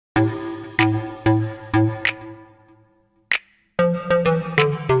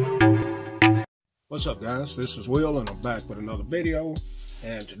What's up, guys? This is Will, and I'm back with another video.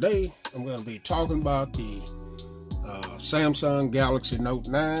 And today I'm going to be talking about the Samsung Galaxy Note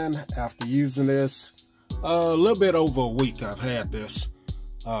 9. After using this a little bit over a week, I've had this.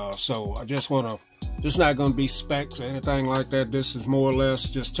 So I just want to, this is not going to be specs or anything like that. This is more or less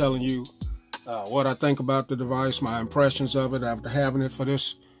just telling you what I think about the device, my impressions of it after having it for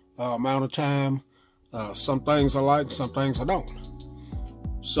this amount of time. Some things I like, some things I don't.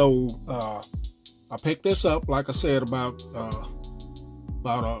 So I picked this up, like I said, about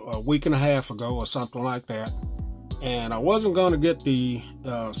a week and a half ago or something like that. And I wasn't going to get the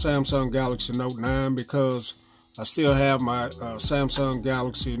Samsung Galaxy Note 9 because I still have my Samsung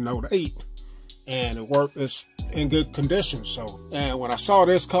Galaxy Note 8. And it's in good condition. So, and when I saw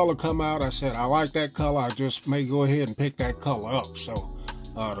this color come out, I said, I like that color. I just may go ahead and pick that color up. So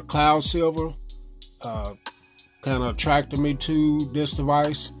the cloud silver kind of attracted me to this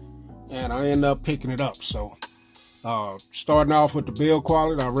device, and I ended up picking it up. So starting off with the build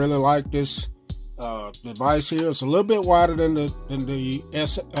quality, I really like this device here. It's a little bit wider than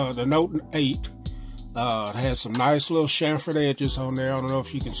the Note 8. It has some nice little chamfered edges on there. I don't know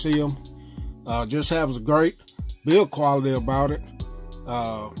if you can see them. Just has a great build quality about it,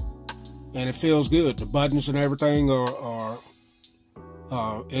 and it feels good. The buttons and everything are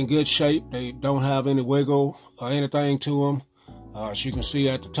in good shape. They don't have any wiggle or anything to them. As you can see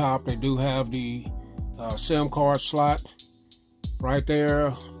at the top, they do have the SIM card slot right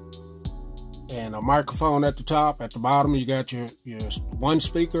there, and a microphone at the top. At the bottom, you got your one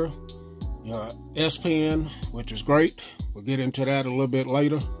speaker, your S Pen, which is great. We'll get into that a little bit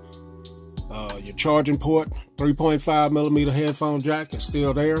later. Your charging port, 3.5 millimeter headphone jack is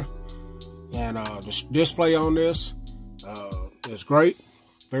still there, and the display on this is great,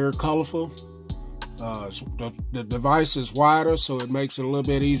 very colorful. The device is wider, so it makes it a little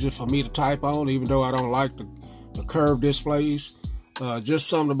bit easier for me to type on, even though I don't like the curved displays. Just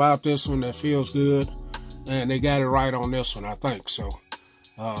something about this one that feels good, and they got it right on this one, I think. So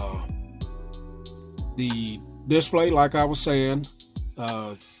the display, like I was saying,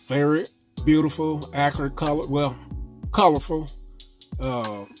 very beautiful, accurate color, well, colorful,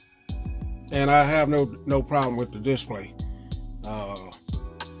 and I have no problem with the display.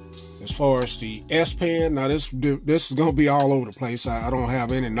 As far as the S Pen, now this is going to be all over the place. I don't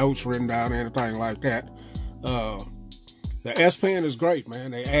have any notes written down or anything like that. The S Pen is great, man.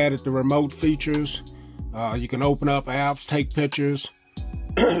 They added the remote features. You can open up apps, take pictures,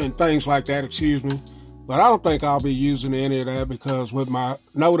 and things like that, excuse me. But I don't think I'll be using any of that because with my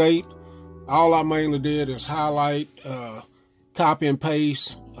Note 8, all I mainly did is highlight, copy and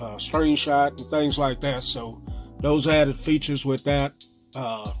paste, screenshot, and things like that. So those added features with that,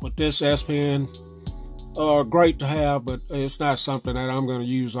 with this S Pen, are great to have, but it's not something that I'm going to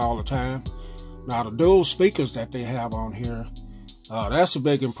use all the time. Now, the dual speakers that they have on here, that's a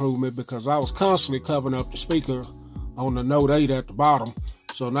big improvement because I was constantly covering up the speaker on the Note 8 at the bottom.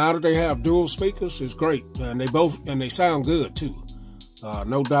 So now that they have dual speakers, it's great, and they sound good too.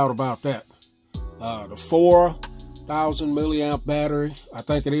 No doubt about that. The 4,000 milliamp battery, I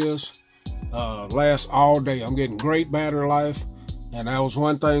think it is, lasts all day. I'm getting great battery life, and that was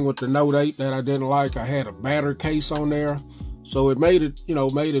one thing with the Note 8 that I didn't like. I had a battery case on there, so it made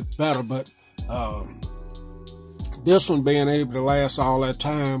it better. But this one being able to last all that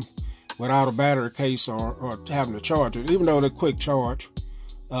time without a battery case or having to charge it, even though the quick charge,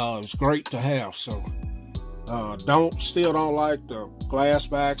 is great to have. So still don't like the glass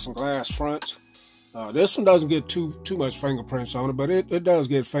backs and glass fronts. This one doesn't get too much fingerprints on it, but it does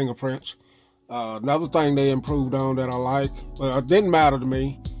get fingerprints. Another thing they improved on that I like, well, it didn't matter to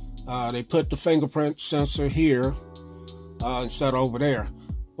me, they put the fingerprint sensor here instead of over there.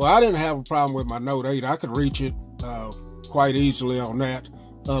 Well, I didn't have a problem with my Note 8. I could reach it quite easily on that,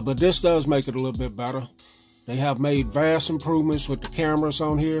 but this does make it a little bit better. They have made vast improvements with the cameras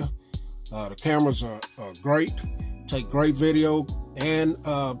on here. The cameras are great, take great video and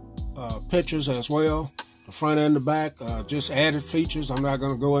pictures as well. The front and the back, just added features. I'm not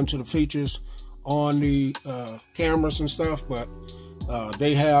going to go into the features on the cameras and stuff, but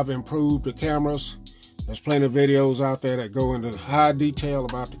they have improved the cameras. There's plenty of videos out there that go into high detail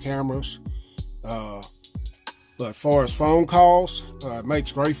about the cameras. But as far as phone calls, it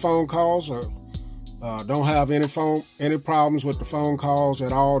makes great phone calls. Don't have any problems with the phone calls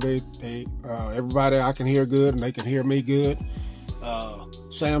at all. Everybody I can hear good, and they can hear me good.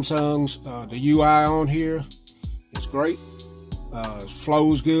 Samsung's the UI on here is great. It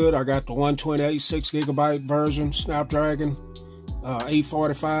flows good. I got the 128 6GB version, Snapdragon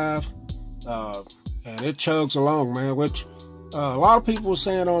 845, and it chugs along, man. Which a lot of people were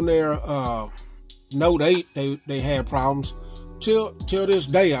saying on there Note 8, they had problems. Till this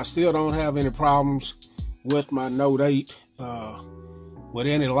day, I still don't have any problems with my Note 8 with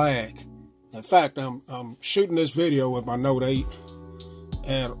any lag. In fact, I'm shooting this video with my Note 8,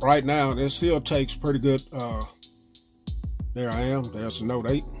 and right now it still takes pretty good. There I am. There's a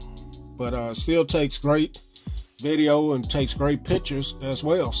Note 8, but it still takes great video and takes great pictures as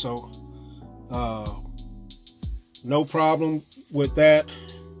well. So no problem with that.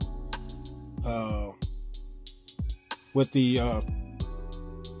 With the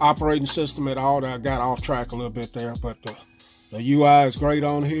operating system at all. I got off track a little bit there, but the UI is great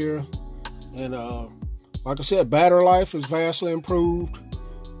on here, and like I said, battery life is vastly improved,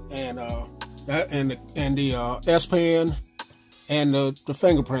 and the S Pen and the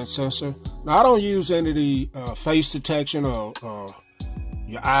fingerprint sensor. Now, I don't use any of the face detection or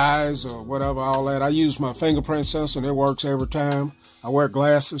your eyes or whatever, all that. I use my fingerprint sensor, and it works every time. I wear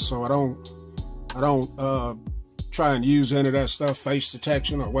glasses, so I don't try and use any of that stuff, face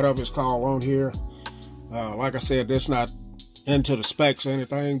detection or whatever it's called on here. Like I said, that's not into the specs or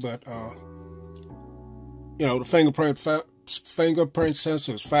anything, but you know, the fingerprint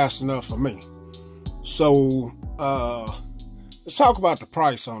sensor is fast enough for me. So let's talk about the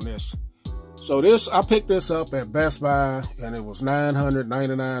price on this. So I picked this up at Best Buy, and it was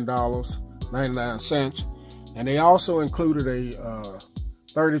 $999.99, and they also included a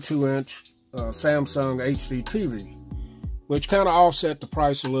 32-inch Samsung HD TV, which kind of offset the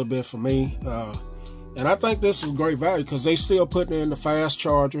price a little bit for me. And I think this is great value because they still putting in the fast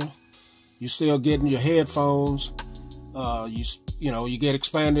charger. You're still getting your headphones. You know, you get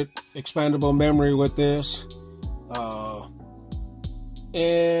expandable memory with this.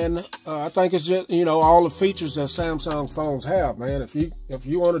 And I think it's just, you know, all the features that Samsung phones have, man. If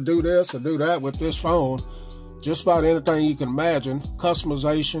you want to do this or do that with this phone, just about anything you can imagine,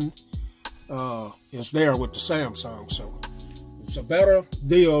 customization is there with the Samsung. So it's a better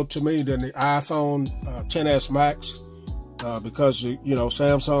deal to me than the iPhone XS Max because, you know,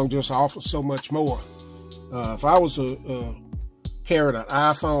 Samsung just offers so much more. If I was carrying an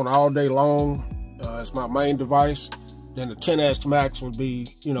iPhone all day long as my main device, then the XS Max would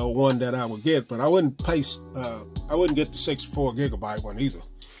be, you know, one that I would get. But I wouldn't I wouldn't get the 64 gigabyte one either,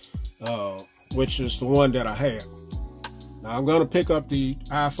 which is the one that I had. Now, I'm going to pick up the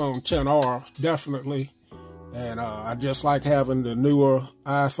iPhone XR, definitely, and I just like having the newer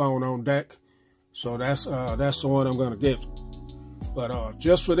iPhone on deck, so that's the one I'm going to get. But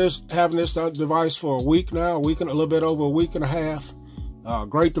just for this, having this device for a week now, a little bit over a week and a half,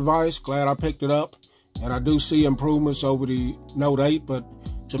 great device, glad I picked it up, and I do see improvements over the Note 8, but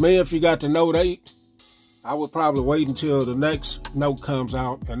to me, if you got the Note 8, I would probably wait until the next Note comes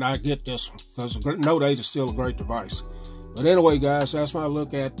out and I get this one, because the Note 8 is still a great device. But anyway, guys, that's my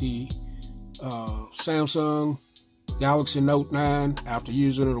look at the Samsung Galaxy Note 9 after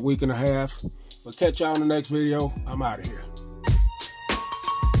using it a week and a half. We'll catch y'all in the next video. I'm out of here.